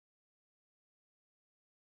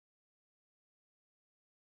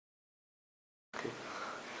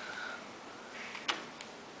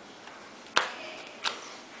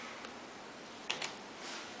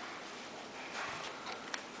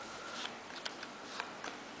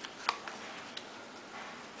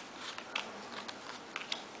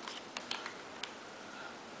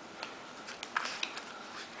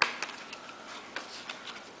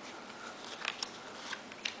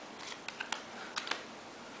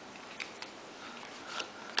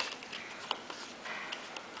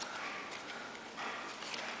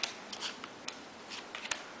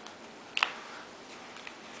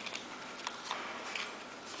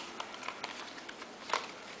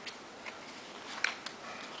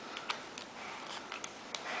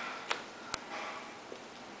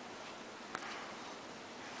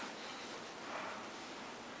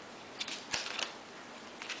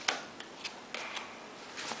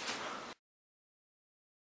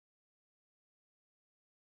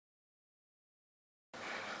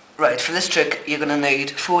Right, for this trick you're going to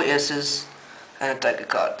need 4 aces and a deck of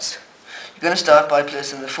cards. You're going to start by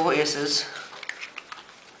placing the 4 aces,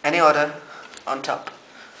 any order, on top.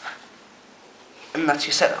 And that's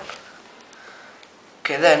your setup.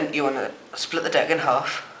 Okay, then you want to split the deck in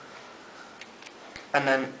half, and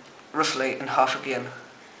then roughly in half again.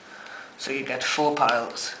 So you get 4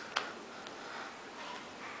 piles.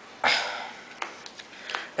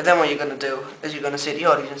 And then what you're going to do is you're going to say to the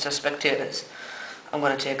audience or spectators, I'm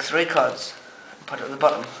going to take 3 cards and put it at the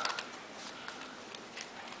bottom.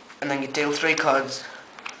 And then you deal 3 cards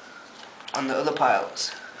on the other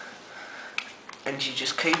piles. And you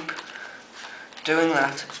just keep doing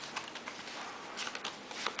that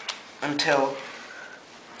until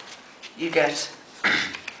you get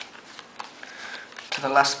to the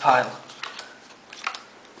last pile.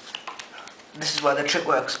 This is where the trick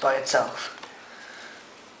works by itself.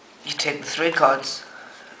 You take the 3 cards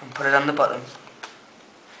and put it on the bottom,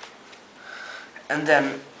 and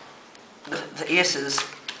then the aces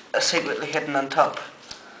are secretly hidden on top.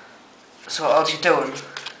 So all you're doing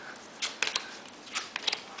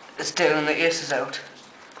is dealing the aces out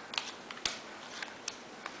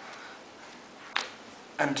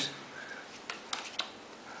and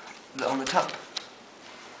on the top.